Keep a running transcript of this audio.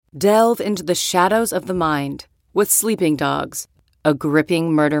Delve into the shadows of the mind with Sleeping Dogs, a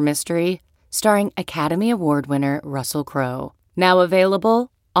gripping murder mystery starring Academy Award winner Russell Crowe. Now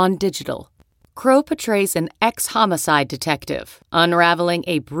available on digital. Crowe portrays an ex-homicide detective unraveling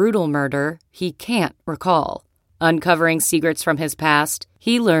a brutal murder he can't recall. Uncovering secrets from his past,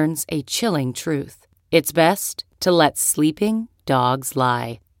 he learns a chilling truth. It's best to let sleeping dogs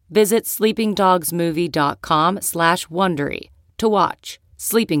lie. Visit sleepingdogsmovie.com/Wondery to watch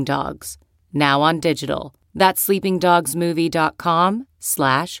Sleeping Dogs, now on digital. That's sleepingdogsmovie.com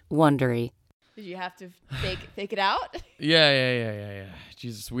 /Wondery. Did you have to fake it out? Yeah.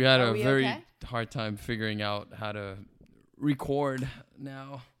 Jesus, we had a very okay? hard time figuring out how to record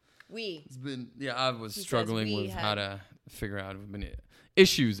now. It's been, I was He struggling says we with had- how to figure out.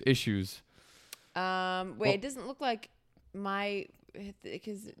 Issues. Wait, it doesn't look like my,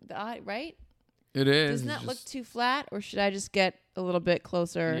 because right? It is. Doesn't that look too flat, or should I just get a little bit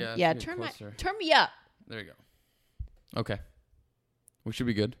closer? Yeah, turn closer. turn me up. There you go. Okay. We should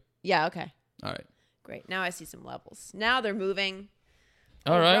be good. Yeah, okay. All right. Great. Now I see some levels. Now they're moving.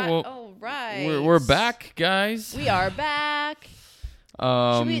 All right. Well, all right. we're back, guys. We are back.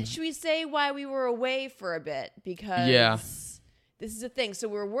 Should we say why we were away for a bit? Because this is a thing. So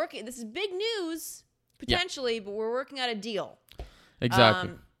we're working. This is big news potentially, but we're working out a deal.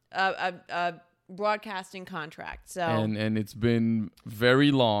 Exactly. A broadcasting contract. So and it's been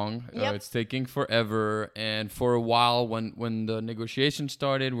very long. Yep. It's taking forever. And for a while, when the negotiation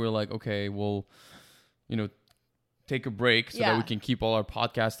started, we're like, okay, we'll, take a break so that we can keep all our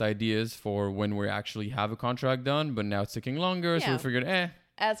podcast ideas for when we actually have a contract done. But now it's taking longer, so we figured,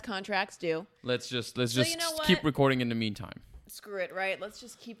 as contracts do, let's just you know what? keep recording in the meantime. Screw it, right? Let's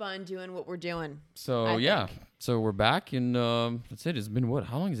just keep on doing what we're doing. So I think. so we're back, and that's it. It's been what?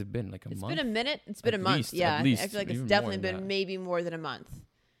 How long has it been? Like a month? It's been a minute. It's been a month. At least, I feel like it's even definitely more than been that. maybe more than a month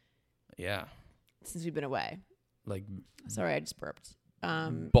Yeah, since we've been away. like Sorry, I just burped.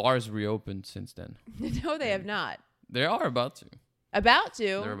 bars reopened since then. No, they have not. They are about to. About to.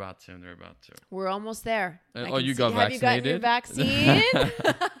 They're about to. We're almost there. I Oh, can you see- got Have you gotten your vaccine?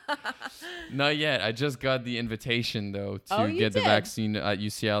 Not yet. I just got the invitation though to Oh, you get the did? vaccine at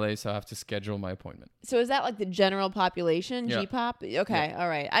UCLA, so I have to schedule my appointment. So is that like the general population, Yeah. G-pop? Okay, all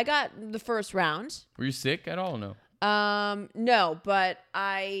right. I got the first round. Were you sick at all? No. No, but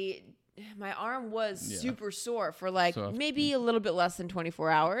my arm was Yeah. super sore for like So- maybe a little bit less than 24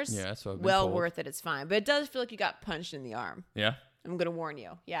 hours. Yeah, that's what I've been Well told. worth it. It's fine. But it does feel like you got punched in the arm. Yeah. I'm going to warn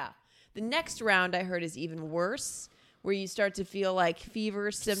you. Yeah. The next round I heard is even worse, where you start to feel like fever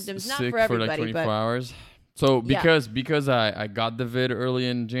symptoms, not Sick for everybody, like 24 but hours. So Yeah. because I got the vid early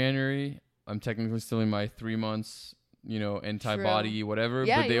in January, I'm technically still in my 3 months, antibody, whatever.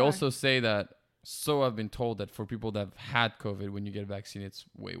 Yeah, but they you are. also say that. So I've been told that for people that have had COVID, when you get a vaccine, it's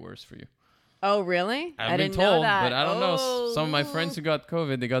way worse for you. Oh, really? I've I been didn't told, know that. but I don't know. Oh. Some of my friends who got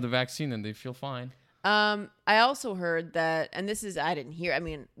COVID, they got the vaccine and they feel fine. I also heard that, and this is, I didn't hear, I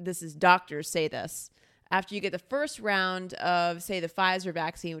mean, this is doctors say this. After you get the first round of, say, the Pfizer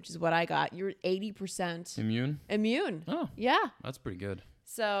vaccine, which is what I got, you're 80% immune. Oh, Yeah. that's pretty good.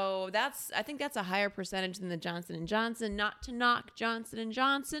 So I think that's a higher percentage than the Johnson & Johnson. Not to knock Johnson &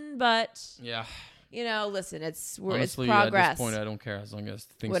 Johnson, but, Yeah. Listen, Honestly, it's progress. at this point, I don't care as long as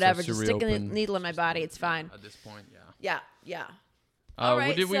things Whatever, start to just stick a reopen. needle in my body. It's fine. At this point, yeah. Yeah. All right,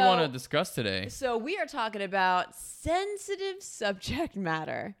 what did we so- want to discuss today? So we are talking about sensitive subject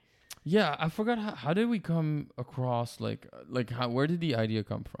matter. Yeah, I forgot how did we come across where did the idea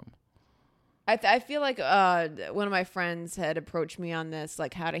come from? I feel like one of my friends had approached me on this,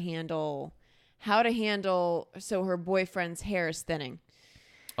 like how to handle. So her boyfriend's hair is thinning,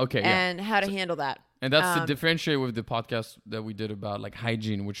 Okay, and how to handle that. And that's to differentiate with the podcast that we did about like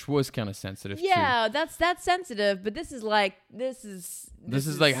hygiene, which was kind of sensitive too. Yeah, that's sensitive, but this is like This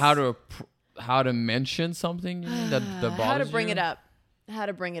is like how to mention something that bothers how to bring you? it up. How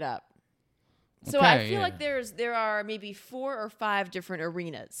to bring it up. So Okay, I feel yeah. like there are maybe 4 or 5 different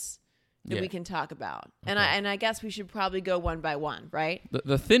arenas that Yeah. we can talk about, Okay. and I guess we should probably go one by one, right?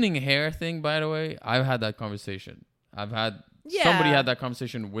 The thinning hair thing, by the way, I've had that conversation. Somebody Yeah. had that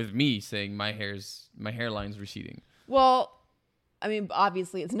conversation with me saying my hairline's receding. Well, I mean,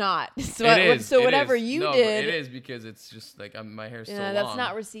 obviously it's not. So, It is. so it whatever is. you No, did, but it is because it's just like my hair's so long. that's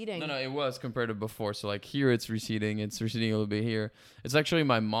not receding. No, it was compared to before. So like here it's receding. It's receding a little bit here. It's actually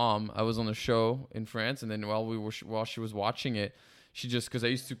my mom. I was on a show in France, and then while she was watching it, she just, because I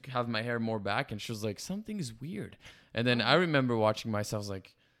used to have my hair more back, and she was like, something is weird. And then I remember watching myself, I was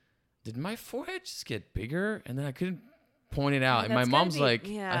like, did my forehead just get bigger? And then I couldn't point it out. And my that's gotta mom's be- like,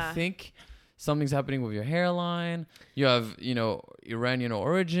 yeah. I think something's happening with your hairline. You have, Iranian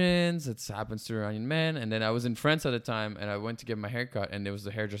origins. It happens to Iranian men. And then I was in France at the time, and I went to get my hair cut, and it was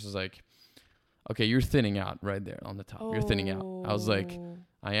the hairdresser's like, okay, you're thinning out right there on the top. You're thinning out. I was like,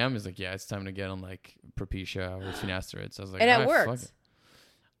 I am? He's like, yeah, it's time to get on like Propecia or finasteride. So I was like, and it works.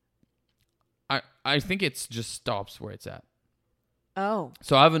 I think it's just stops where it's at. Oh.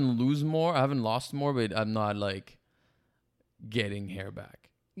 So I haven't lost more, but I'm not like getting hair back.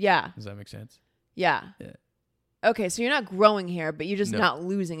 Yeah. Does that make sense? Yeah. Okay, so you're not growing hair, but you're just not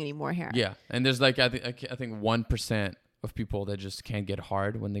losing any more hair. Yeah, and there's like I think 1% of people that just can't get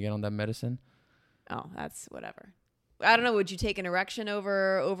hard when they get on that medicine. Oh, that's whatever. I don't know. Would you take an erection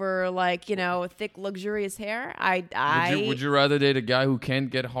over like, you know, thick, luxurious hair? Would you rather date a guy who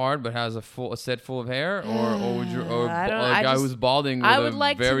can't get hard but has a set full of hair, or would you a guy who's balding with a very hard penis? I would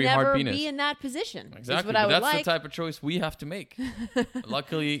like to never be in that position. Exactly. That's the type of choice we have to make.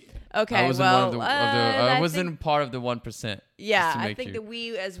 Luckily, okay. I wasn't part of the 1%. Yeah, I think that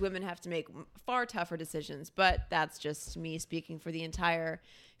we as women have to make far tougher decisions, but that's just me speaking for the entire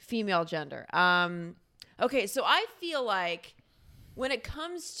female gender. Okay, so I feel like when it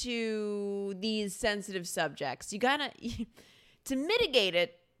comes to these sensitive subjects, you gotta, to mitigate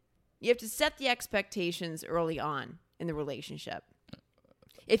it, you have to set the expectations early on in the relationship.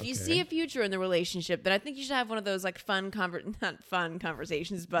 If you see a future in the relationship, then I think you should have one of those like not fun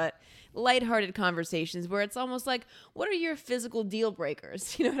conversations, but lighthearted conversations where it's almost like, what are your physical deal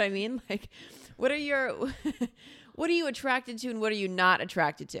breakers? You know what I mean? Like, what are you attracted to and what are you not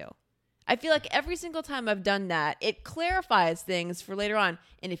attracted to? I feel like every single time I've done that, it clarifies things for later on.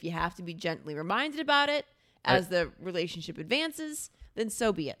 And if you have to be gently reminded about it as the relationship advances, then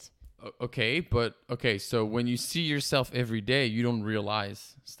so be it. Okay, so when you see yourself every day, you don't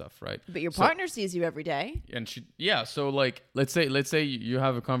realize stuff, right? But your partner sees you every day. And so like, let's say you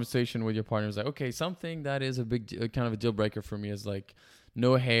have a conversation with your partner. It's like, okay, something that is a kind of a deal breaker for me is like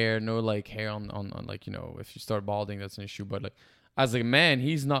no hair on like, you know, if you start balding, that's an issue. But like, as a man,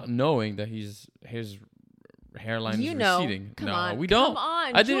 he's not knowing that his hairline is receding. Come on.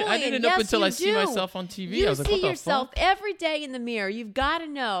 I didn't know until I see myself on TV. You I was like, see what the yourself fuck? every day in the mirror. You've got to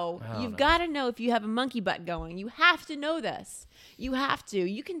know. Got to know if you have a monkey butt going. You have to know this. You have to.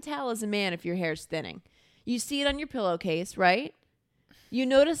 You can tell as a man if your hair's thinning. You see it on your pillowcase, right? You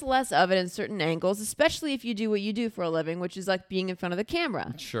notice less of it in certain angles, especially if you do what you do for a living, which is like being in front of the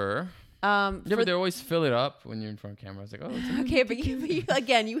camera. Sure. But they always fill it up when you're in front of camera. It's like, oh, okay, but you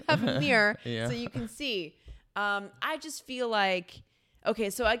again, you have a mirror so you can see. I just feel like,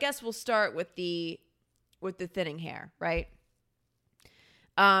 okay, so I guess we'll start with the thinning hair, right?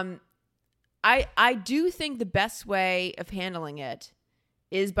 I do think the best way of handling it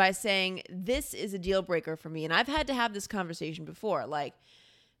is by saying this is a deal breaker for me, and I've had to have this conversation before, like.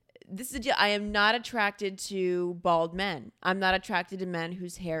 This is a deal. I am not attracted to bald men. I'm not attracted to men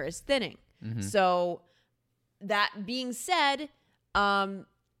whose hair is thinning. Mm-hmm. So that being said,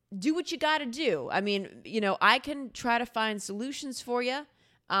 do what you got to do. I mean, you know, I can try to find solutions for you,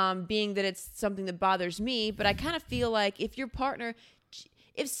 being that it's something that bothers me. But I kind of feel like if your partner,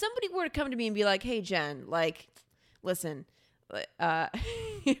 if somebody were to come to me and be like, hey, Jen, like, listen, if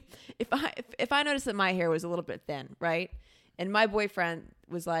I noticed that my hair was a little bit thin, right? And my boyfriend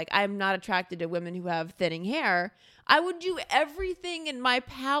was like, I'm not attracted to women who have thinning hair. I would do everything in my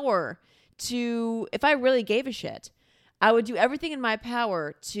power to, if I really gave a shit, I would do everything in my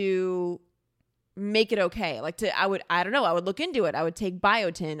power to make it okay. Like I would look into it. I would take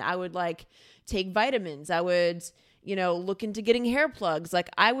biotin. I would like take vitamins. I would, you know, look into getting hair plugs. Like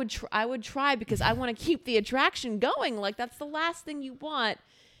I would try because I want to keep the attraction going. Like that's the last thing you want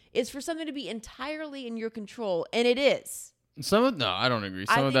is for something to be entirely in your control. And it is. No, I don't agree.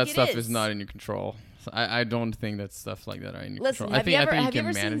 Some of that stuff is not in your control. I don't think that stuff like that are in your control. Have you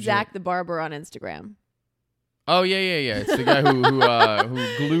ever seen Zach the Barber on Instagram? Oh yeah. It's the guy who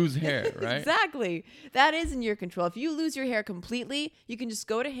glues hair, right? Exactly. That is in your control. If you lose your hair completely, you can just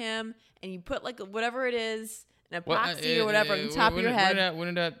go to him and you put like whatever it is, an epoxy or whatever on the top of your head.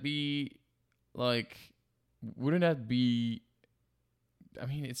 Wouldn't that be like? Wouldn't that be? I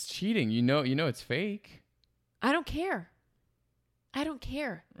mean, it's cheating. You know, it's fake. I don't care.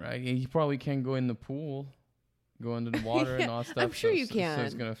 Right? You probably can't go in the pool, go into the water and all that stuff. I'm sure you can. So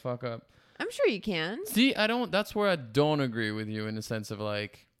it's gonna fuck up. I'm sure you can. See, that's where I don't agree with you in the sense of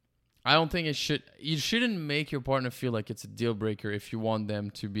like, I don't think you shouldn't make your partner feel like it's a deal breaker if you want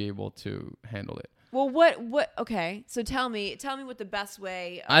them to be able to handle it. Well, what, okay. So tell me what the best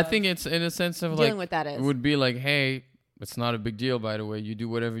way I think it's in a sense of dealing like, with that is. It would be like, hey, it's not a big deal, by the way. You do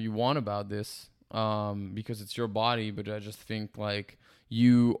whatever you want about this. Because it's your body, but I just think like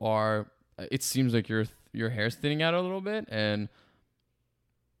it seems like your hair's thinning out a little bit, and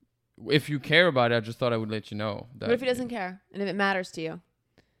if you care about it, I just thought I would let you know. That, what if he doesn't care, and if it matters to you?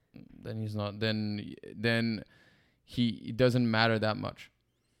 Then he's not. Then he doesn't matter that much.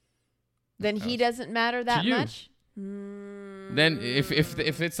 Then he doesn't matter that much. Then if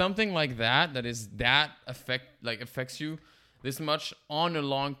it's something like that is that affects you this much on a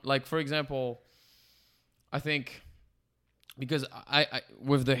long, like for example, I think because I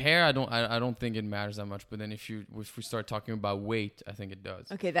with the hair I don't think it matters that much, but then if we start talking about weight, I think it does.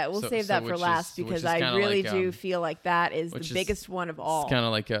 Okay, that we'll save that for last because I really do feel like that is the biggest one of all. It's kind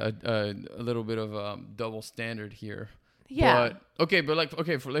of like a little bit of double standard here. Yeah.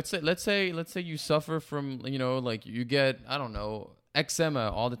 Let's say you suffer from, like you get, I don't know,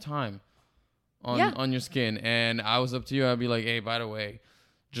 eczema all the time on your skin, and I was up to you, I'd be like, hey, by the way,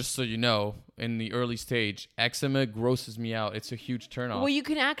 just so you know, in the early stage, eczema grosses me out. It's a huge turnoff. Well, you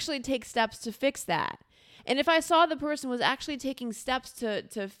can actually take steps to fix that. And if I saw the person was actually taking steps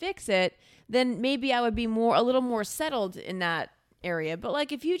to fix it, then maybe I would be a little more settled in that area. But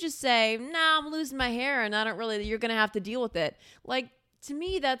like if you just say, nah, I'm losing my hair and you're going to have to deal with it. Like to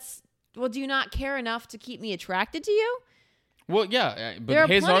me, do you not care enough to keep me attracted to you? Well, yeah, but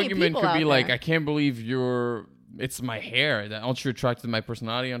his argument could be like, I can't believe it's my hair. Aren't you attracted to my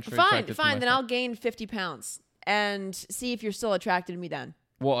personality? Aren't you attracted to my then I'll gain 50 pounds and see if you're still attracted to me then.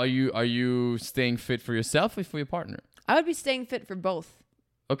 Well, are you staying fit for yourself or for your partner? I would be staying fit for both.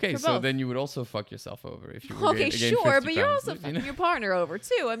 Okay, so then you would also fuck yourself over if you were okay, sure, but you're also fucking your partner over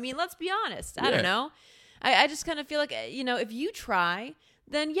too. I mean, let's be honest. I don't know. I just kind of feel like, if you try,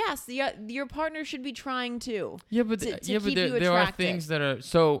 then yes, your partner should be trying too. Yeah, but there are things that are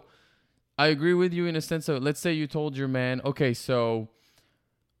so. I agree with you in a sense of, let's say you told your man, okay, so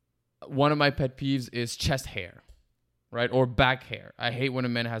one of my pet peeves is chest hair. Right? Or back hair. I hate when a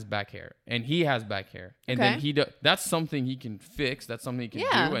man has back hair. And he has back hair. And then that's something he can fix. That's something he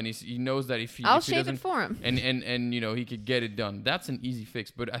can do. And he knows that if he shave it for him. And he could get it done. That's an easy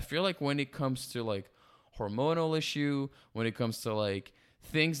fix. But I feel like when it comes to like hormonal issue, when it comes to like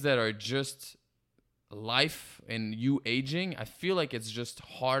things that are just life and you aging, I feel like it's just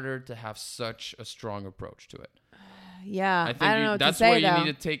harder to have such a strong approach to it. Yeah, I think don't know what that's to say, where though. you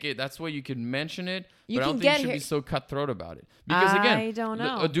need to take it. That's where you can mention it, but I don't think you should be so cutthroat about it. Because again, I don't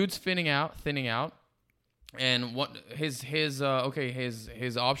know. A dude's thinning out, and what his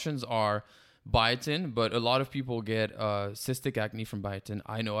options are biotin, but a lot of people get cystic acne from biotin.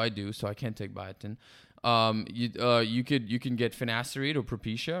 I know I do, so I can't take biotin. You can get finasteride or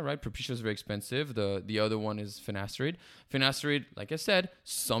Propecia, right? Propecia is very expensive. The other one is finasteride. Finasteride, like I said,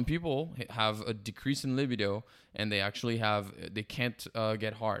 some people have a decrease in libido and they can't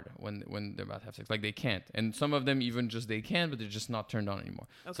get hard when they're about to have sex. Like they can't. And some of them even just they can, but they're just not turned on anymore.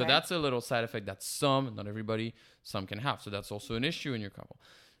 Okay. So that's a little side effect that not everybody, some can have. So that's also an issue in your couple.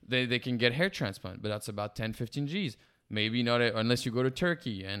 They can get hair transplant, but that's about 10, 15 G's. Maybe not unless you go to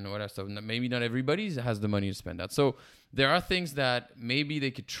Turkey and whatever stuff. Maybe not everybody has the money to spend that. So there are things that maybe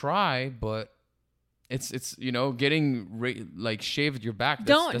they could try, but it's getting shaved your back.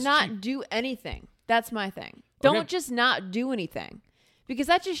 That's not cheap. Do anything. That's my thing. Don't just not do anything, because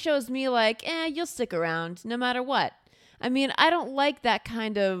that just shows me like, you'll stick around no matter what. I mean, I don't like that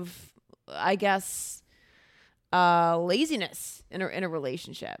kind of, I guess, laziness in a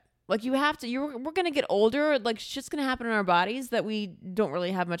relationship. Like you have to, we're going to get older. Like shit's going to happen in our bodies that we don't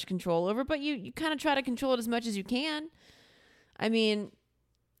really have much control over, but you kind of try to control it as much as you can. I mean,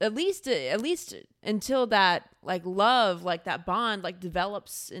 at least until that like love, like that bond, like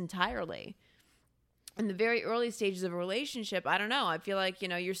develops entirely. In the very early stages of a relationship, I don't know. I feel like,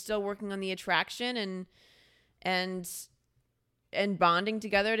 you're still working on the attraction and bonding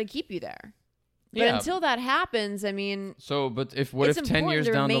together to keep you there. But until that happens, I mean... But if 10 years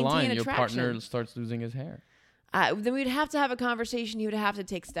down the line, your partner starts losing his hair? Then we'd have to have a conversation. He would have to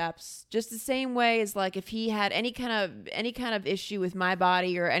take steps. Just the same way as like if he had any kind of issue with my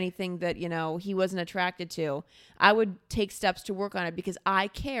body or anything that, he wasn't attracted to, I would take steps to work on it because I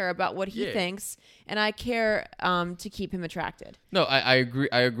care about what he thinks and I care to keep him attracted. No, I agree.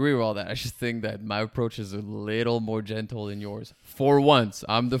 I agree with all that. I just think that my approach is a little more gentle than yours. For once,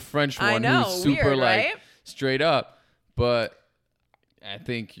 I'm the French one who's super right? Straight up, but I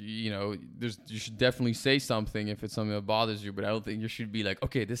think, you should definitely say something if it's something that bothers you, but I don't think you should be like,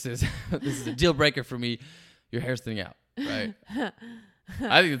 okay, this is a deal breaker for me. Your hair's thinning out, right?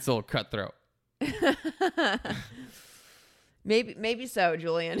 I think it's a little cutthroat. Maybe so,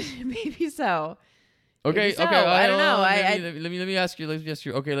 Julian. Maybe so. Okay. So. I don't know. Let me ask you.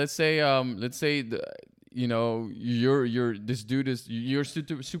 Okay, let's say you're this dude you're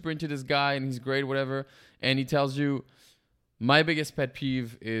super into this guy and he's great, whatever, and he tells you, My biggest pet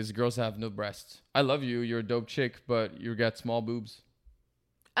peeve is girls that have no breasts. I love you. You're a dope chick, but you got small boobs.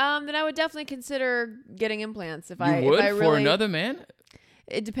 Then I would definitely consider getting implants if You I would if I for really, another man?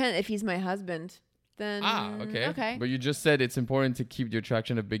 It depends. If he's my husband, then Okay. Okay. But you just said it's important to keep the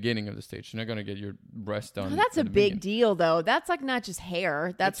attraction at the beginning of the stage. You're not gonna get your breast done. Oh, that's a big deal, though. That's like not just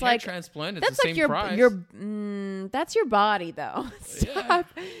hair. That's It's like hair transplant. It's that's the like same price. that's your body, though.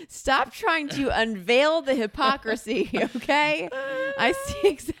 Stop trying to unveil the hypocrisy. Okay, I see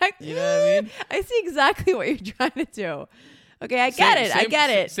exactly. You know what I mean? I see exactly what you're trying to do. Okay, I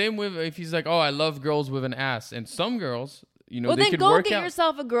get it. Same with if he's like, oh, I love girls with an ass, and some girls, you know, Well, they then could go work get out.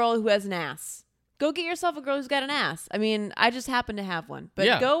 yourself a girl who has an ass. Go get yourself a girl who's got an ass. I mean, I just happen to have one.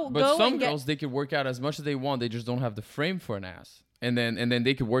 But but some and girls they could work out as much as they want. They just don't have the frame for an ass, and then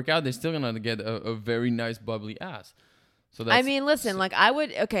they could work out. They're still gonna get a very nice bubbly ass. So that's, I mean, listen, like I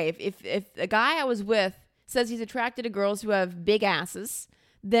would if a guy I was with says he's attracted to girls who have big asses,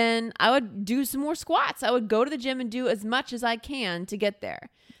 then I would do some more squats. I would go to the gym and do as much as I can to get there.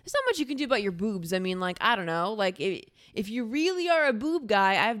 There's not much you can do about your boobs. I mean, like, I don't know. Like, if you really are a boob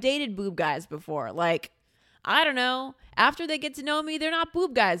guy, I've dated boob guys before. Like, I don't know. After they get to know me, they're not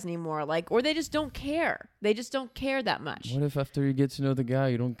boob guys anymore. Like, or they just don't care. They just don't care that much. What if after you get to know the guy,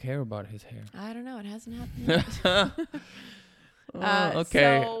 you don't care about his hair? I don't know. It hasn't happened yet.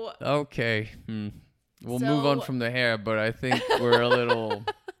 Okay. So, okay. We'll move on from the hair, but I think we're a little...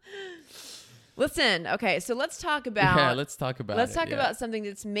 Listen, okay, so let's talk about... Yeah, let's talk about Let's talk about something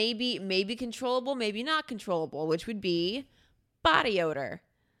that's maybe controllable, maybe not controllable, which would be body odor.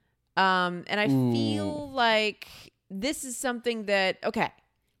 And I feel like this is something that... Okay,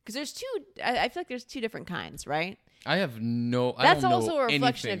 because there's two... I feel like there's two different kinds, right? That's That's also a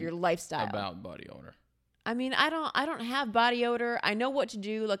reflection of your lifestyle. About body odor. I mean, I don't have body odor. I know what to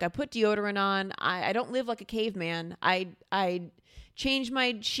do. Like, I put deodorant on. I don't live like a caveman. I change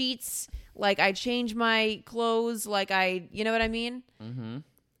my sheets. Like, I change my clothes. Like, you know what I mean? Mm-hmm.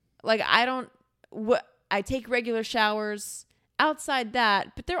 Like, I take regular showers. Outside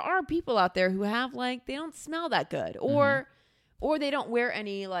that, but there are people out there who have, like, they don't smell that good. Or they don't wear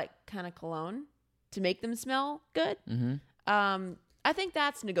any, like, kind of cologne to make them smell good. Mm-hmm. I think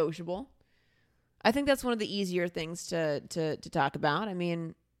that's negotiable. I think that's one of the easier things to talk about. I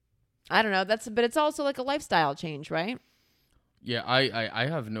mean, I don't know. But it's also like a lifestyle change, right? Yeah, I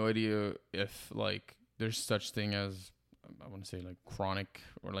have no idea if like there's such thing as I want to say like chronic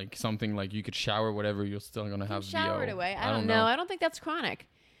or like something like you could shower whatever you're still gonna have shower it VO. away. I don't know. I don't think that's chronic.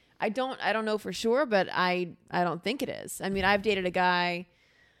 I don't know for sure, but I don't think it is. I mean, I dated a guy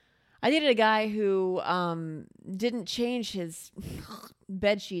who didn't change his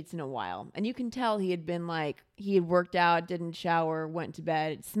bed sheets in a while. And you can tell he had worked out, didn't shower, went to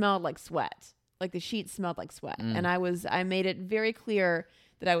bed. It smelled like sweat. Like the sheets smelled like sweat. And I made it very clear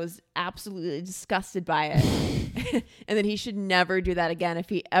that I was absolutely disgusted by it. And that he should never do that again if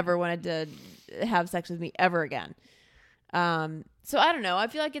he ever wanted to have sex with me ever again. So I don't know. I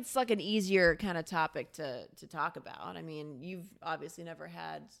feel like it's like an easier kind of topic to talk about. I mean, you've obviously never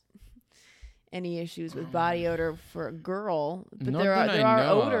had any issues with body odor for a girl, but there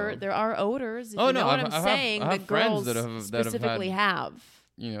are odors. If you know what I'm saying, that girls specifically have.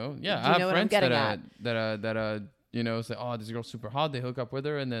 You know, yeah, I have friends that you know, say, oh, this girl's super hot. They hook up with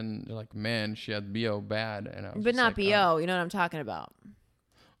her, and then they're like, man, she had BO bad, and I was but not like, BO. You know what I'm talking about?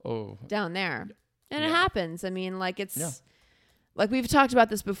 Oh, down there, and it happens. I mean, like like we've talked about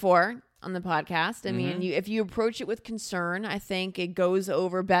this before on the podcast. I mean, if you approach it with concern, I think it goes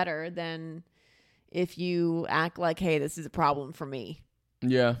over better than if you act like, hey, this is a problem for me.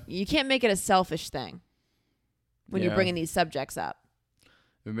 Yeah, you can't make it a selfish thing when you're bringing these subjects up.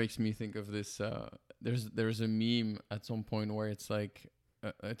 It makes me think of this. There's a meme at some point where it's like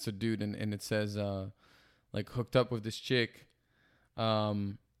it's a dude and it says like hooked up with this chick,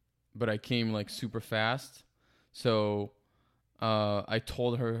 but I came like super fast, so I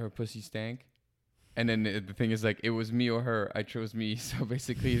told her pussy stank, and then the thing is like it was me or her. I chose me, so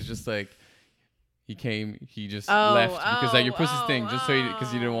basically it's just like he came, he just left because like your pussy stank, just so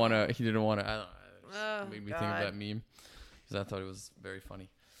because he didn't want to. I don't know. It made me think of that meme. I thought it was very funny.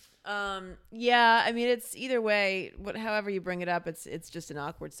 Yeah, I mean, it's either way, however you bring it up, it's just an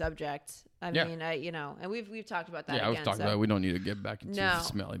awkward subject. I mean, and we've talked about that. Yeah, we've talked about it. We don't need to get back into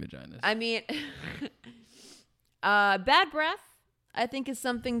smelly vaginas. I mean, bad breath, I think, is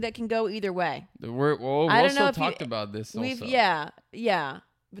something that can go either way. We also talked about this. Yeah,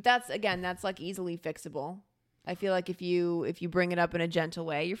 but that's like easily fixable. I feel like if you bring it up in a gentle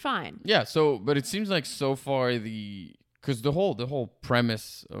way, you're fine. Yeah. So, but it seems like so far because the whole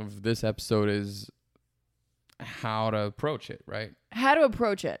premise of this episode is how to approach it, right? How to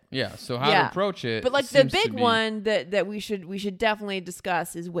approach it. Yeah. So how to approach it. But like the big one that we should definitely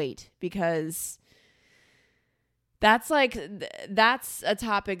discuss is weight, because that's a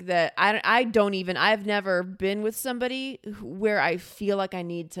topic that I've never been with somebody where I feel like I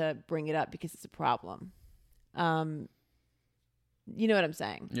need to bring it up because it's a problem. You know what I'm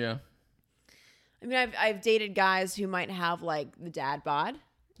saying? Yeah. I mean, I've dated guys who might have like the dad bod,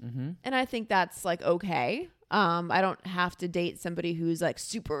 and I think that's like okay. I don't have to date somebody who's like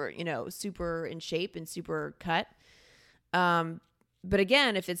super in shape and super cut. But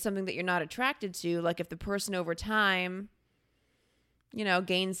again, if it's something that you're not attracted to, like if the person over time,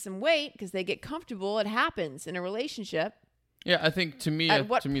 gains some weight because they get comfortable, it happens in a relationship. Yeah, I think to me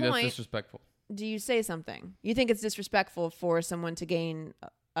that's disrespectful. Do you say something? You think it's disrespectful for someone to gain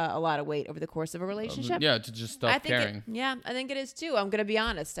a lot of weight over the course of a relationship? Yeah, to just stop caring. I think it is too. I'm going to be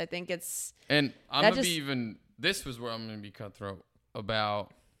honest. I think it's... And I'm going to be even... This was where I'm going to be cutthroat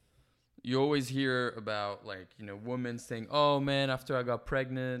about... You always hear about, like, women saying, oh, man, after I got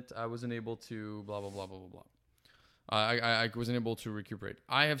pregnant, I wasn't able to blah, blah, blah, blah, blah, blah. I wasn't able to recuperate.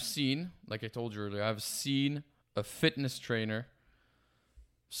 I have seen, like I told you earlier, I've seen a fitness trainer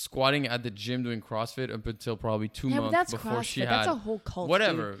squatting at the gym doing CrossFit up until probably 2 months before CrossFit. she had... That's a whole cult,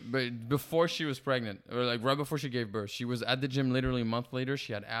 whatever. Dude. But before she was pregnant, or like right before she gave birth, she was at the gym literally a month later.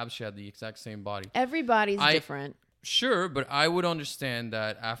 She had abs. She had the exact same body. Everybody's different. Sure, but I would understand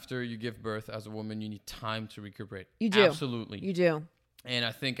that after you give birth as a woman, you need time to recuperate. You do. Absolutely. You do. And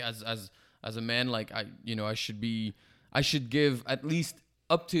I think as a man, like I should give at least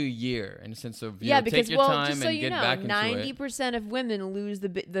up to a year in the sense of take your time and get back into it. 90% of women lose the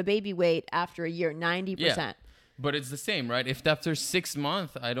baby weight after a year. 90%. Yeah. But it's the same, right? If after 6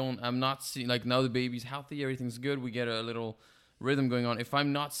 months I'm not seeing, like, now the baby's healthy, everything's good, we get a little rhythm going on. If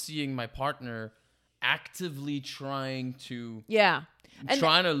I'm not seeing my partner actively trying to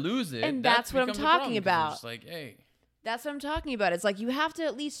lose it, and that's what I'm talking about. It's like, hey, that's what I'm talking about. It's like you have to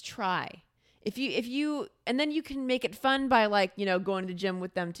at least try. If you and then you can make it fun by like going to the gym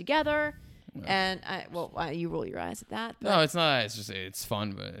with them together. Yeah. And you roll your eyes at that. No, it's not. It's just it's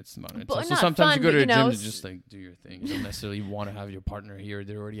fun, but it's not. It's also not sometimes fun, you go to a gym to just like do your thing. You don't necessarily want to have your partner here;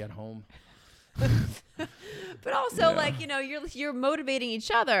 they're already at home. But also, like you're motivating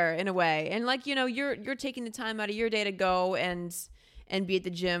each other in a way, and like you're taking the time out of your day to go and be at the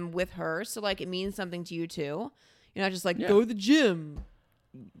gym with her. So like it means something to you too. You're not just like go to the gym.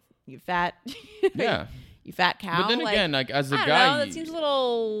 You fat, you fat cow. But then again, like as a guy, that seems a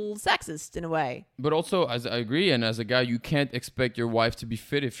little sexist in a way. But also, as I agree, and as a guy, you can't expect your wife to be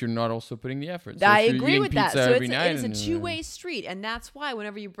fit if you're not also putting the effort. So I agree with that. So it's a two-way street, and that's why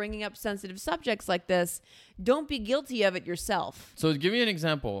whenever you're bringing up sensitive subjects like this, don't be guilty of it yourself. So give me an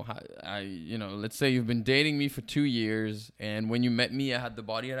example. Let's say you've been dating me for 2 years, and when you met me, I had the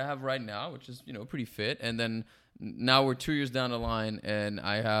body that I have right now, which is pretty fit, and then now we're 2 years down the line, and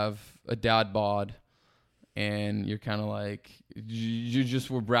I have a dad bod. And you're kind of like, you just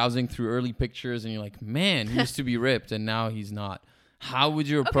were browsing through early pictures and you're like, man, he used to be ripped and now he's not. How would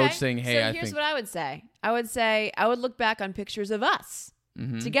you approach saying, hey, so here's what I would say. I would look back on pictures of us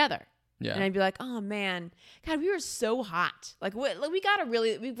together. Yeah. And I'd be like, oh man, God, we were so hot. Like we've got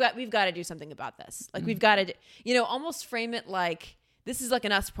to do something about this. Like we've got to, almost frame it like this is like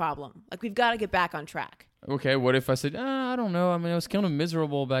an us problem. Like we've got to get back on track. Okay, what if I said, I don't know. I mean, I was kind of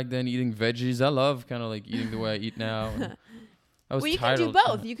miserable back then eating veggies. I love kind of like eating the way I eat now. You can do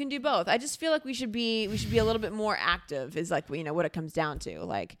both. You can do both. I just feel like we should be a little bit more active is like, what it comes down to.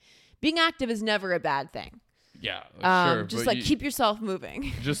 Like being active is never a bad thing. Yeah, sure. Just like keep yourself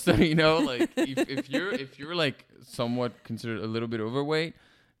moving. Just so you know, like if you're like somewhat considered a little bit overweight,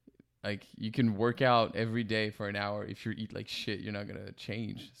 like you can work out every day for an hour. If you eat like shit, you're not gonna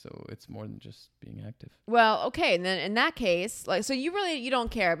change. So it's more than just being active. Well, okay, and then in that case, like, so you don't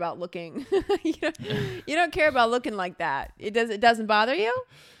care about looking. You don't care about looking like that. It doesn't bother you.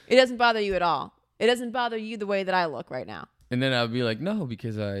 It doesn't bother you at all. It doesn't bother you the way that I look right now. And then I'll be like, no,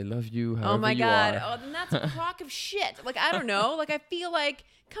 because I love you. Oh my God! Oh, then that's a crock of shit. Like I don't know. Like I feel like,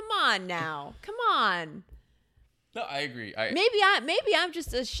 come on now, come on. No, I agree. Maybe I'm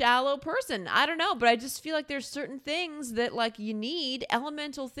just a shallow person. I don't know, but I just feel like there's certain things that like you need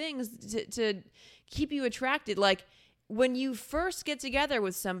elemental things to keep you attracted. Like when you first get together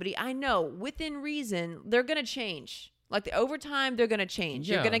with somebody, I know within reason they're gonna change. Like over time, they're gonna change.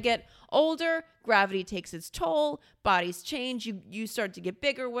 Yeah. You're gonna get older. Gravity takes its toll. Bodies change. You start to get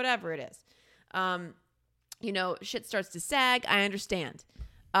bigger. Whatever it is, shit starts to sag. I understand,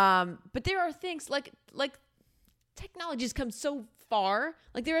 but there are things like. Technology has come so far.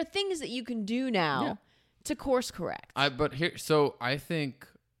 Like there are things that you can do now to course correct. So I think,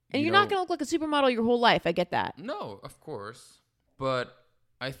 and you're not going to look like a supermodel your whole life. I get that. No, of course. But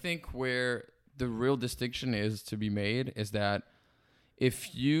I think where the real distinction is to be made is that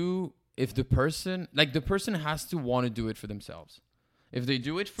if the person has to want to do it for themselves. If they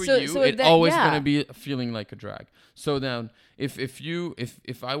do it for you, it's always going to be feeling like a drag. So then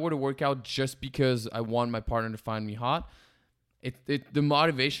if I were to work out just because I want my partner to find me hot, the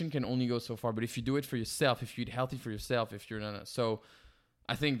motivation can only go so far. But if you do it for yourself, if you eat healthy for yourself, if you're not, so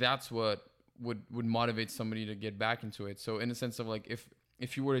I think that's what would motivate somebody to get back into it. So in the sense of like,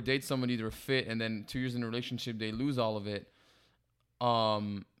 if you were to date somebody, they're fit, and then 2 years in a relationship, they lose all of it,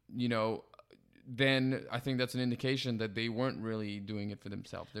 then I think that's an indication that they weren't really doing it for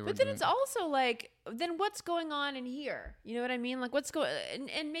themselves. But then it's also like, then what's going on in here? You know what I mean? Like what's going,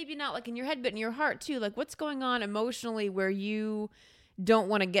 and maybe not like in your head, but in your heart too. Like what's going on emotionally where you don't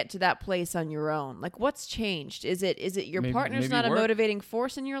want to get to that place on your own? Like what's changed? Is it your partner's not a motivating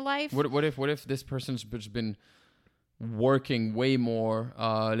force in your life? What if this person's just been working way more?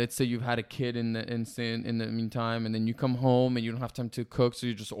 Let's say you've had a kid in the meantime, and then you come home and you don't have time to cook, so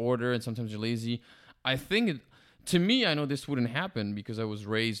you just order, and sometimes you're lazy. I think to me, I know this wouldn't happen because I was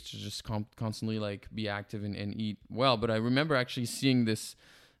raised to just constantly like be active and eat well. But I remember actually seeing this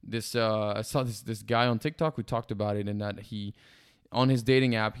I saw this guy on TikTok who talked about it, and that he, on his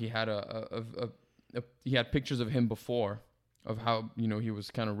dating app, he had he had pictures of him before, of how, he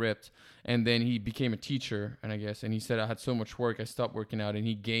was kind of ripped, and then he became a teacher, and he said, I had so much work, I stopped working out, and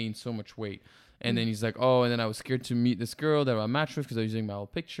he gained so much weight. And then he's like, and then I was scared to meet this girl that I matched with because I was using my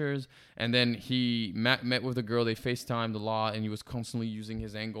old pictures. And then he met with the girl, they FaceTimed a lot, and he was constantly using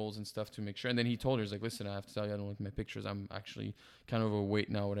his angles and stuff to make sure. And then he told her, he's like, listen, I have to tell you, I don't like my pictures, I'm actually kind of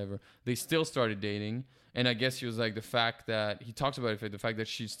overweight now, whatever. They still started dating, and I guess he was like, the fact that he talks about it, the fact that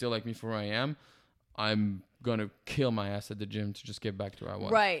she still like me for who I am, I'm gonna kill my ass at the gym to just get back to where I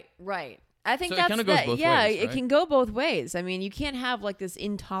was. Right. I think so that's it kind of goes both ways, right? It can go both ways. I mean, you can't have like this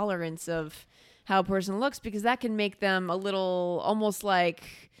intolerance of how a person looks, because that can make them a little almost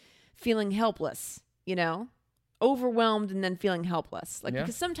like feeling helpless, overwhelmed and then feeling helpless. Like,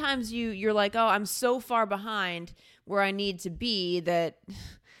 because sometimes you're like, oh, I'm so far behind where I need to be that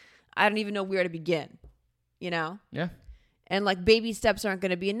I don't even know where to begin, Yeah. And like baby steps aren't going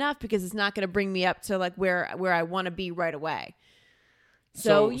to be enough because it's not going to bring me up to like where I want to be right away.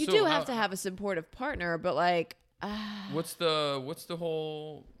 So you do have to have a supportive partner, but like, what's the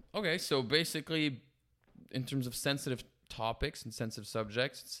whole? Okay, so basically, in terms of sensitive topics and sensitive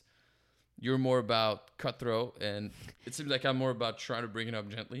subjects, you're more about cutthroat, and it seems like I'm more about trying to bring it up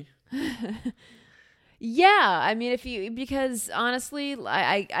gently. Yeah, I mean, because honestly,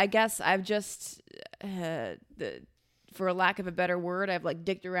 I guess I've just for a lack of a better word, I've like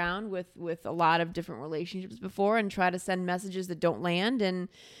dicked around with a lot of different relationships before and try to send messages that don't land. And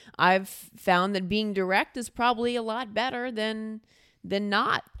I've found that being direct is probably a lot better than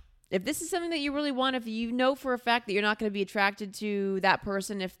not. If this is something that you really want, if you know for a fact that you're not going to be attracted to that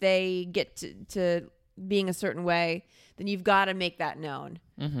person if they get to being a certain way, then you've got to make that known.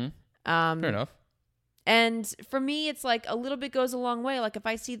 Mm-hmm. Fair enough. And for me, it's like a little bit goes a long way. Like if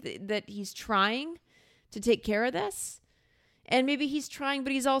I see that he's trying to take care of this, and maybe he's trying,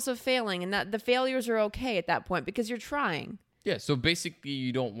 but he's also failing, and that the failures are okay at that point because you're trying. Yeah. So basically,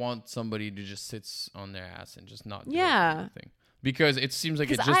 you don't want somebody to just sit on their ass and just not do anything. Because it seems like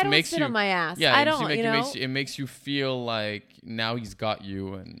it just I don't makes sit you on my ass. Yeah, I don't. It makes you feel like now he's got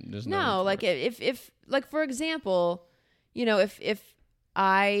you, and there's no. Like if like for example, if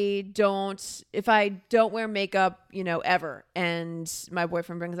I don't wear makeup, ever, and my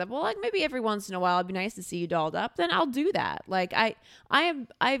boyfriend brings up, well, like maybe every once in a while it'd be nice to see you dolled up, then I'll do that. Like I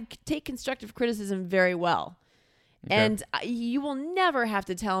take constructive criticism very well. Okay. And you will never have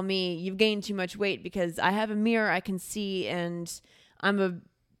to tell me you've gained too much weight because I have a mirror I can see and I'm a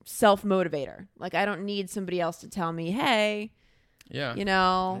self-motivator. Like I don't need somebody else to tell me, hey,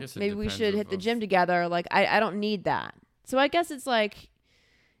 maybe we should hit the gym together. Like I don't need that. So I guess it's like,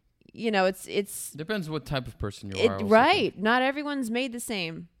 it's depends what type of person you are. Right. Not everyone's made the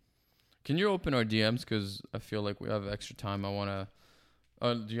same. Can you open our DMs? Because I feel like we have extra time. I want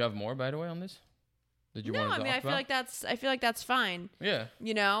to, do you have more, by the way, on this? Did you want to talk about? I feel like that's fine. Yeah.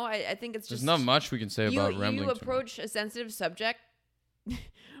 I think it's just... There's not much we can say about rambling. You approach a sensitive subject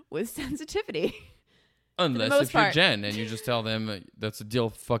with sensitivity. Unless if you're Jen and you just tell them that's a deal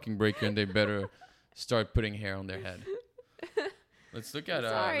fucking breaker and they better start putting hair on their head. Let's look at...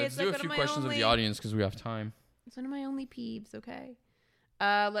 let's do a few questions of the audience because we have time. It's one of my only peeves, okay?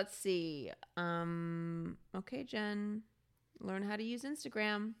 Let's see. Okay, Jen. Learn how to use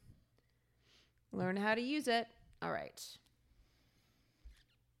Instagram. Learn how to use it. All right.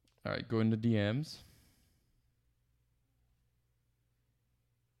 All right, go into DMs.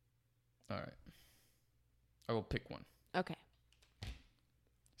 All right. I will pick one. Okay.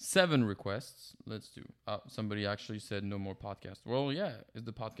 7 requests. Let's do. Somebody actually said no more podcast. Well, yeah. Is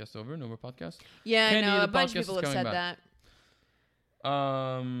the podcast over? No more podcast? Yeah, Candy, I know. the A bunch podcast of people is have coming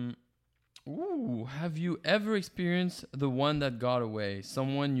said back. Have you ever experienced the one that got away?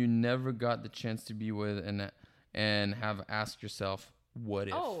 Someone you never got the chance to be with and have asked yourself, what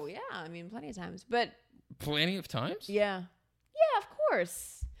if? Oh, yeah. I mean, plenty of times. But Plenty of times? yeah. Yeah, of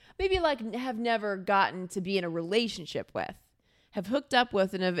course. Maybe like have never gotten to be in a relationship with. Have hooked up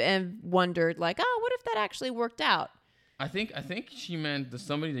with and wondered like, oh, what if that actually worked out? I think she meant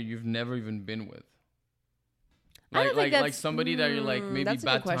somebody that you've never even been with. I don't think Like somebody that you're like maybe that's a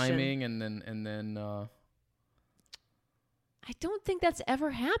bad good question. timing and then I don't think that's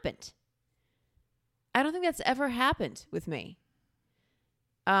ever happened. I don't think that's ever happened with me.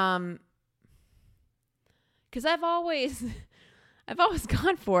 Because I've always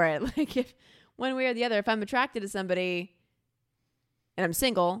gone for it. Like if one way or the other, if I'm attracted to somebody and I'm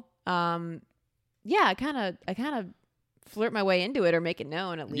single, yeah, I kind of flirt my way into it or make it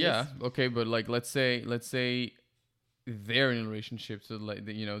known at least. yeah, okay, but like let's say they're in a relationship, so like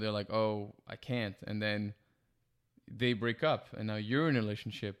they're like, oh, I can't, and then they break up, and now you're in a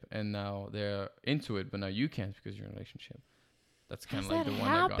relationship, and now they're into it, but now you can't because you're in a relationship. That's kind of like the one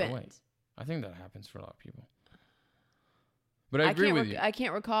that got away. I think that happens for a lot of people. But I agree with you. I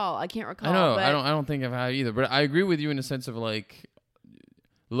can't recall. I know. But I don't think I've had either. But I agree with you in the sense of like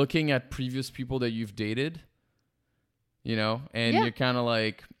looking at previous people that you've dated, and Yeah. you're kind of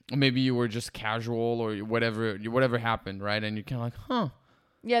like, maybe you were just casual or whatever happened, right? And you're kind of like, huh.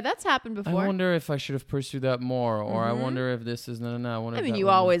 Yeah, that's happened before. I wonder if I should have pursued that more, or I wonder if this is no. I wonder. I mean, you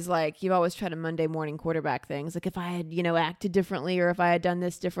always try to Monday morning quarterback things. Like if I had, acted differently or if I had done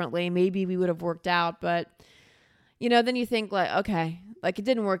this differently, maybe we would have worked out. But, then you think like, okay, like it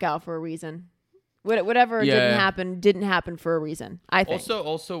didn't work out for a reason. Whatever didn't happen for a reason, I think.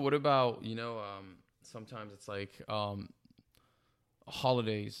 Also, what about, sometimes it's like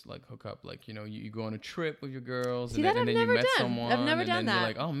holidays, like hook up, like, you go on a trip with your girls. See, and then you met done. someone. I've never done and that. You're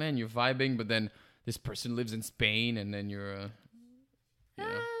like, oh man, you're vibing, but then this person lives in Spain and then you're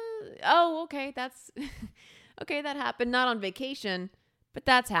okay, that's okay, that happened. Not on vacation, but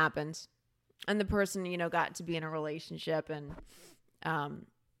that's happened. And the person, got to be in a relationship and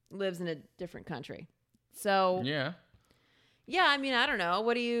lives in a different country. So yeah, I mean, I don't know.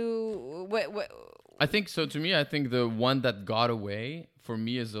 What I think so. To me, I think the one that got away for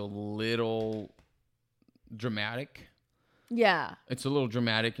me is a little dramatic. Yeah, it's a little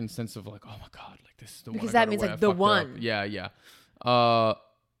dramatic in the sense of like, oh my god, like this is the one. Because that means like the one. Up. Yeah.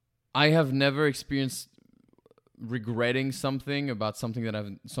 I have never experienced regretting something about somebody that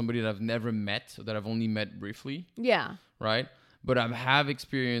I've never met, or that I've only met briefly. Yeah. Right. But I have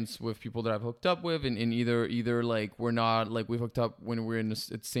experience with people that I've hooked up with, and either like we're not like we hooked up when we're in the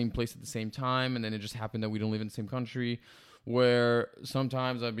same place at the same time, and then it just happened that we don't live in the same country. Where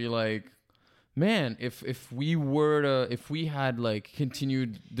sometimes I'd be like, man, if we had like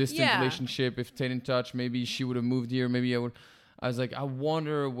continued distant relationship, if stayed in touch, maybe she would have moved here, maybe I would. I was like, I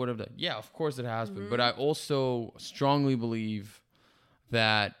wonder what have that. Yeah, of course it has been, but I also strongly believe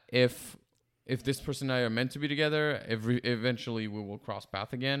that if this person and I are meant to be together, eventually we will cross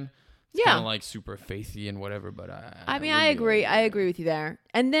path again. It's kind of like super faithy and whatever, but I agree. I agree with you there.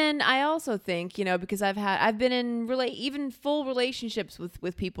 And then I also think, because I've been in even full relationships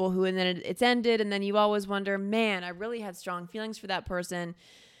with people who, and then it's ended, and then you always wonder, man, I really had strong feelings for that person.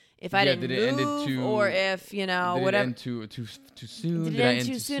 If I didn't move, or if, whatever. Did it end too soon? Did it end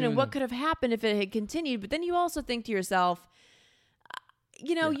too soon? And what could have happened if it had continued? But then you also think to yourself,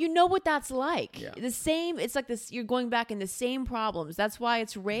 you know what that's like. Yeah. It's like this, you're going back in the same problems. That's why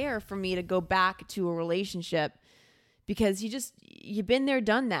it's rare for me to go back to a relationship, because you've been there,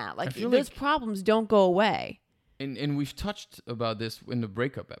 done that. Like those problems don't go away. And we've touched about this in the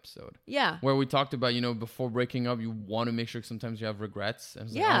breakup episode. Yeah. Where we talked about, before breaking up, you want to make sure sometimes you have regrets. And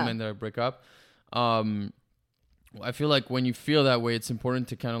it's like, oh man, did I break up? I feel like when you feel that way, it's important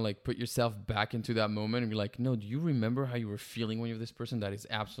to kind of like put yourself back into that moment and be like, no, do you remember how you were feeling when you were with this person? That is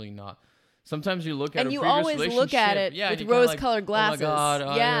absolutely not. Sometimes you look at and you always look at it with rose-colored glasses. Oh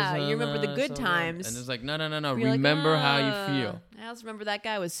my God, you remember the good times. And it's like, no. Remember how you feel. I also remember that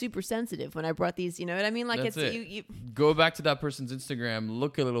guy was super sensitive when I brought these. You know what I mean? Like, That's it. You go back to that person's Instagram,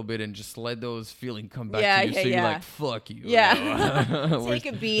 look a little bit, and just let those feelings come back to you. So you're like, fuck you. Yeah. Take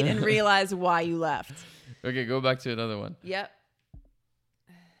a beat and realize why you left. Okay, go back to another one. Yep.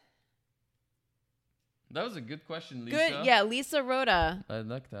 That was a good question, Lisa. Good. Yeah, Lisa Rhoda. I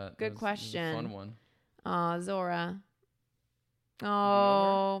like that. Good question. That was a fun one. Oh, Zora.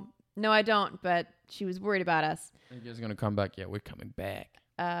 Oh, no, I don't. But she was worried about us. Are you guys gonna come back? Yeah, we're coming back.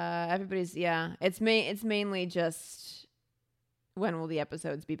 Everybody's It's mainly just when will the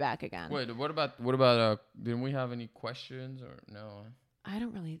episodes be back again? Wait, what about? Didn't we have any questions or no? I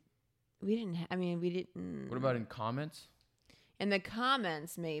don't really. We didn't. We didn't. What about in comments? In the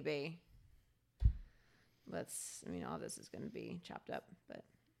comments, maybe. All this is going to be chopped up, but.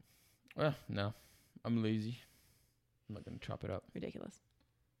 Well, no, I'm lazy. I'm not going to chop it up. Ridiculous.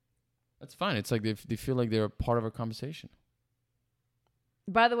 That's fine. It's like they feel like they're a part of a conversation.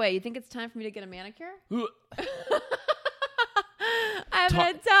 By the way, you think it's time for me to get a manicure? I haven't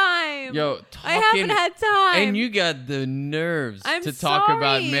had time. I haven't had time. And you got the nerves to talk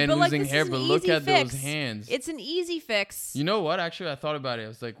about men losing hair, but look at those hands. It's an easy fix. You know what? Actually, I thought about it. I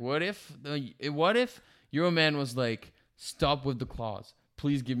was like, what if your man was like, stop with the claws.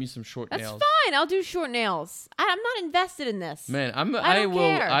 Please give me some short nails. That's fine. I'll do short nails. I'm not invested in this. Man,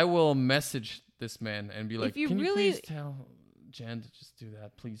 I will message this man and be like, can you please tell Jen to just do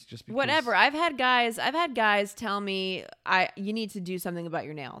that, please, just because. Whatever. I've had guys tell me you need to do something about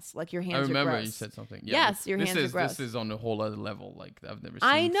your nails, like your hands are gross. I remember you said something. Yeah, yes, your hands are gross. This is on a whole other level. Like I've never seen.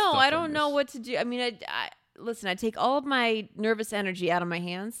 I know. I don't know what to do. Listen. I take all of my nervous energy out of my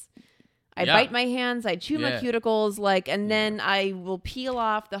hands. I bite my hands. I chew my cuticles, and then I will peel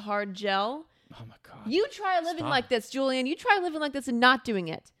off the hard gel. Oh my god! You try living like this, Julian. You try living like this and not doing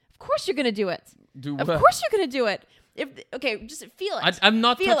it. Of course you're gonna do it. Of course you're gonna do it. Just feel it. I'm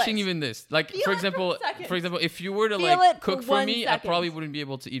not touching even this. Like for example, if you were to cook for me, I probably wouldn't be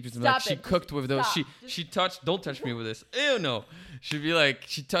able to eat with them. Like she cooked with those. She touched. Don't touch me with this. Ew, no. She'd be like,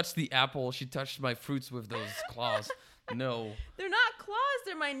 she touched the apple. She touched my fruits with those claws. No. They're not claws.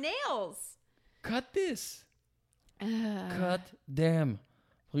 They're my nails. Cut this. Cut them.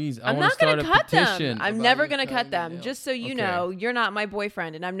 Please. I'm not going to cut them. I'm never going to cut them. Just so you know, you're not my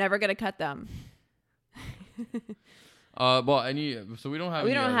boyfriend, and I'm never going to cut them. So we don't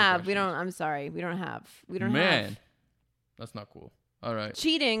have. I'm sorry. We don't have. Man, that's not cool. All right.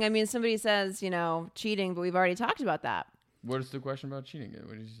 Cheating. Somebody says, cheating, but we've already talked about that. What is the question about cheating?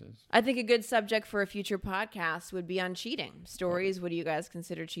 What did you say? I think a good subject for a future podcast would be on cheating stories. What do you guys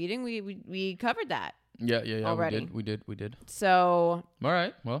consider cheating? We covered that. Yeah. Already. We did. So. All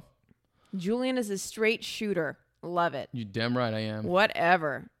right. Well. Julian is a straight shooter. Love it. You damn right I am.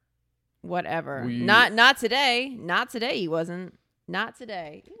 Whatever. Not today. Not today. He wasn't. Not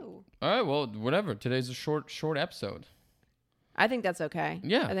today. Ew. All right. Well, whatever. Today's a short episode. I think that's okay.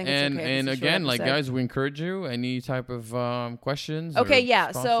 Yeah. I think it's okay. And again, guys, we encourage you. Any type of questions. Okay.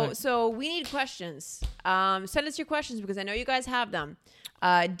 Yeah. So we need questions. Send us your questions because I know you guys have them.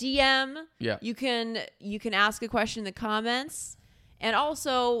 DM. Yeah. You can ask a question in the comments. And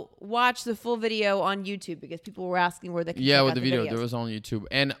also watch the full video on YouTube because people were asking where they can check out the video. There was on YouTube.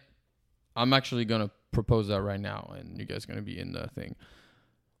 And I'm actually going to propose that right now, and you guys are going to be in the thing.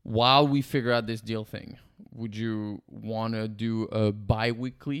 While we figure out this deal thing, would you want to do a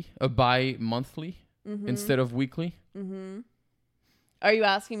bi-monthly instead of weekly? Mm-hmm. Are you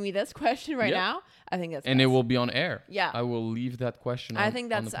asking me this question right now? I think that's it will be on air. Yeah. I will leave that question I think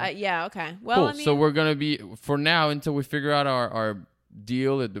that's, okay. Well, cool. So we're going to be, for now, until we figure out our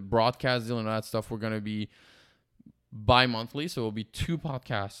deal, the broadcast deal and all that stuff, we're going to be bi-monthly. So it'll be 2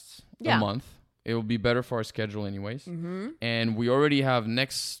 podcasts a month. It will be better for our schedule anyways. Mm-hmm. And we already have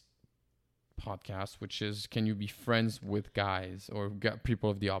next podcast, which is, can you be friends with guys or people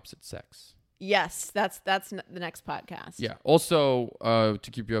of the opposite sex? Yes, that's the next podcast. Yeah. Also,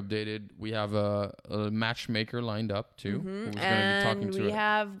 to keep you updated, we have a matchmaker lined up too. Mm-hmm. Who's going to be talking to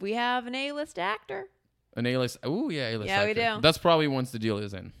we have an A-list actor. An A-list. Oh yeah, A-list. Yeah, actor. we do. That's probably once the deal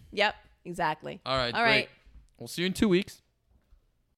is in. Yep. Exactly. All right. We'll see you in 2 weeks.